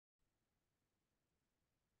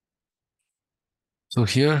So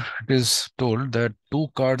here it is told that two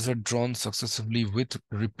cards are drawn successively with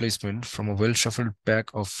replacement from a well-shuffled pack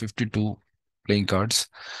of 52 playing cards.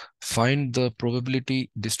 Find the probability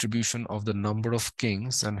distribution of the number of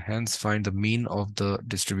kings and hence find the mean of the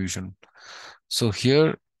distribution. So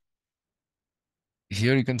here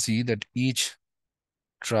you can see that each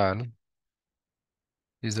trial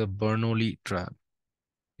is a Bernoulli trial.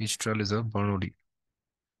 Each trial is a Bernoulli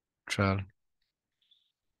trial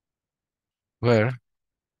where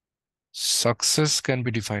success can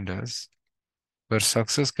be defined as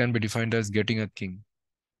getting a king.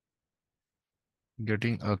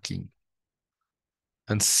 Getting a king.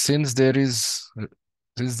 And since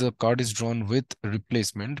the card is drawn with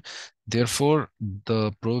replacement, therefore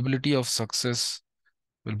the probability of success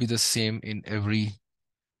will be the same in every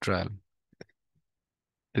trial.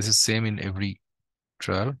 This is same in every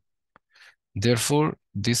trial. Therefore,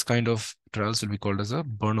 this kind of trials will be called as a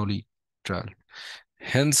Bernoulli trial.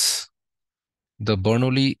 Hence, the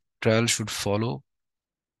Bernoulli trial should follow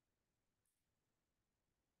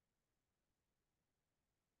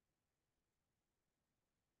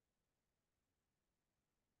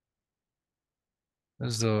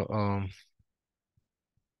as the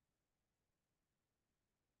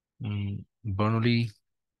Bernoulli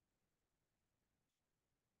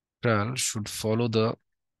trial should follow the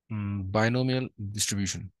binomial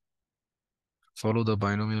distribution. Follow the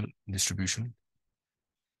binomial distribution.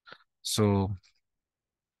 So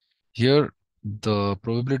here the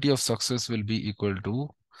probability of success will be equal to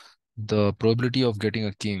the probability of getting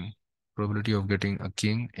a king. Probability of getting a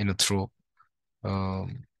king in a throw.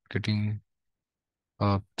 Getting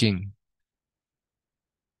a king.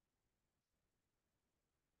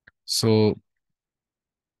 So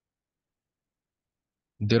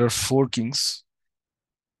there are 4 kings.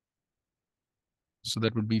 So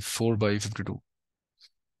that would be 4 by 52.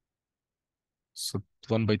 So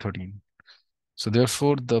 1 by 13. So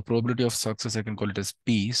therefore, the probability of success, I can call it as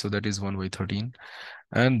P. So that is 1 by 13.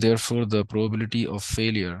 And therefore, the probability of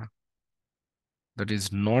failure, that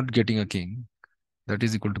is not getting a king, that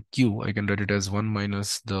is equal to Q. I can write it as 1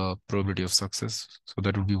 minus the probability of success. So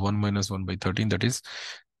that would be 1 minus 1 by 13. That is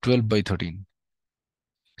 12 by 13.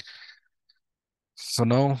 So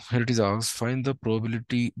now here it is asked, find the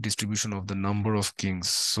probability distribution of the number of kings.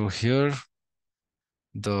 So here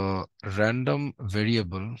the random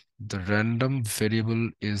variable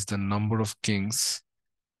is the number of kings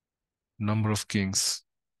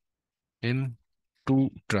in 2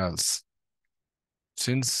 trials,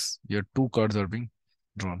 since here 2 cards are being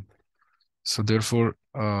drawn. So therefore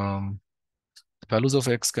values of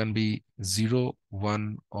x can be 0,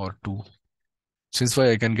 1 or 2. Since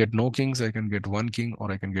I can get no kings, I can get 1 king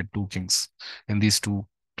or I can get 2 kings in these 2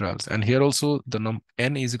 trials. And here also the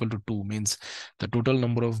n is equal to 2, means the total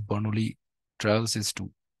number of Bernoulli trials is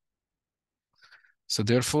 2. So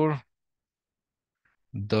therefore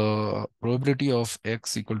the probability of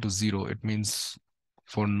x equal to 0, it means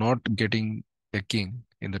for not getting a king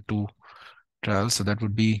in the 2 trials, so that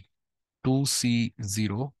would be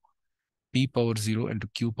 2c0 p power 0 into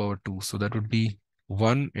q power 2. So that would be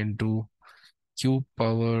 1 into q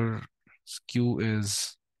power, q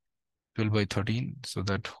is 12 by 13, so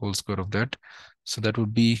that whole square of that. So that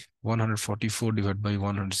would be 144 divided by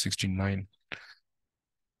 169.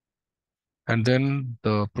 And then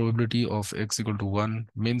the probability of x equal to 1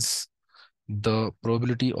 means the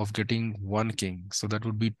probability of getting 1 king. So that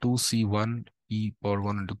would be 2c1 e power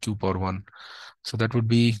 1 into q power 1. So that would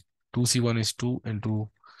be 2c1 is 2 into,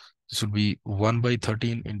 this would be 1 by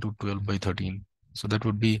 13 into 12 by 13. So that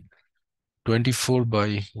would be 24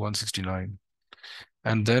 by 169.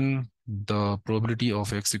 And then the probability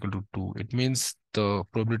of x equal to 2. It means the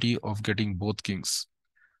probability of getting both kings.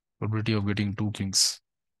 Probability of getting 2 kings.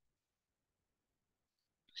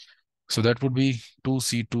 So that would be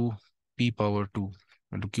 2c2 p power 2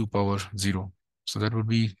 into q power 0. So that would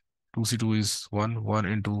be 2c2 is 1, 1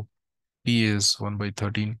 into p is 1 by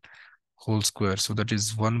 13 whole square. So that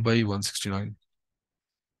is 1 by 169.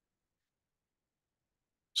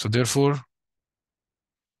 So therefore,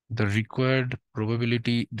 the required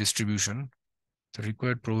probability distribution of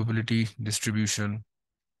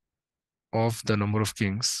the number of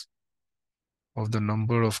kings,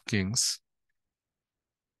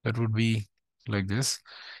 that would be like this.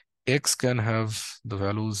 X can have the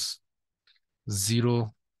values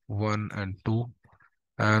 0, 1 and 2,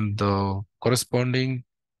 and the corresponding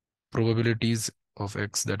probabilities of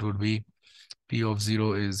x, that would be p of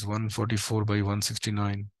 0 is 144 by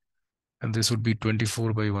 169, and this would be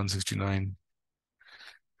 24 by 169,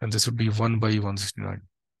 and this would be 1 by 169.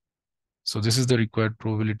 So this is the required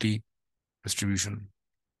probability distribution.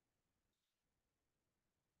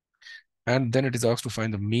 And then it is asked to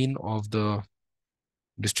find the mean of the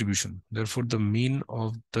distribution. Therefore, the mean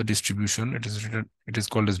of the distribution, it is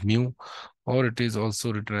called as mu, or it is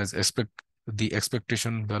also written as the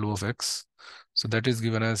expectation value of x. So that is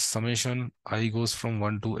given as summation I goes from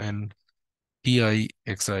 1 to n pi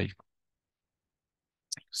xi.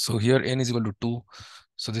 So here n is equal to 2.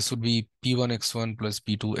 So this would be p1 x1 plus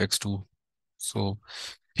p2 x2. So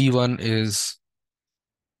p1 is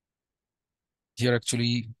here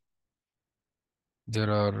actually there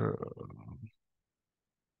are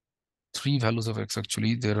three values of x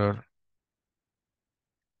actually. There are,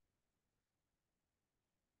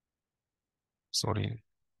 sorry,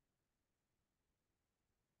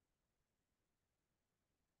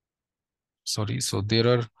 so there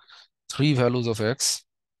are three values of x.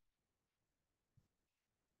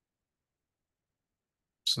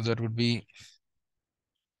 So that would be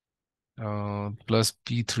plus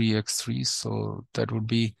p3 x3. So that would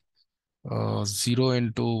be 0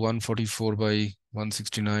 into 144 by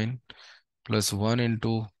 169 plus 1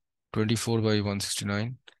 into 24 by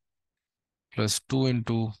 169 plus 2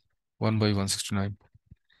 into 1 by 169.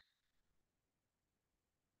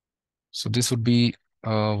 So this would be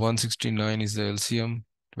 169 is the LCM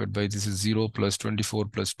divided by this is 0 plus 24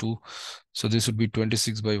 plus 2. So this would be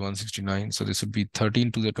 26 by 169. So this would be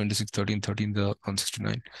 13 to the 26, 13, 13 the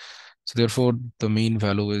 169. So therefore the mean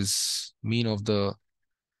of the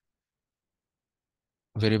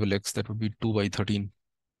variable x, that would be 2 by 13.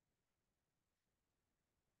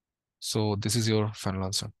 So this is your final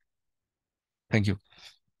answer. Thank you.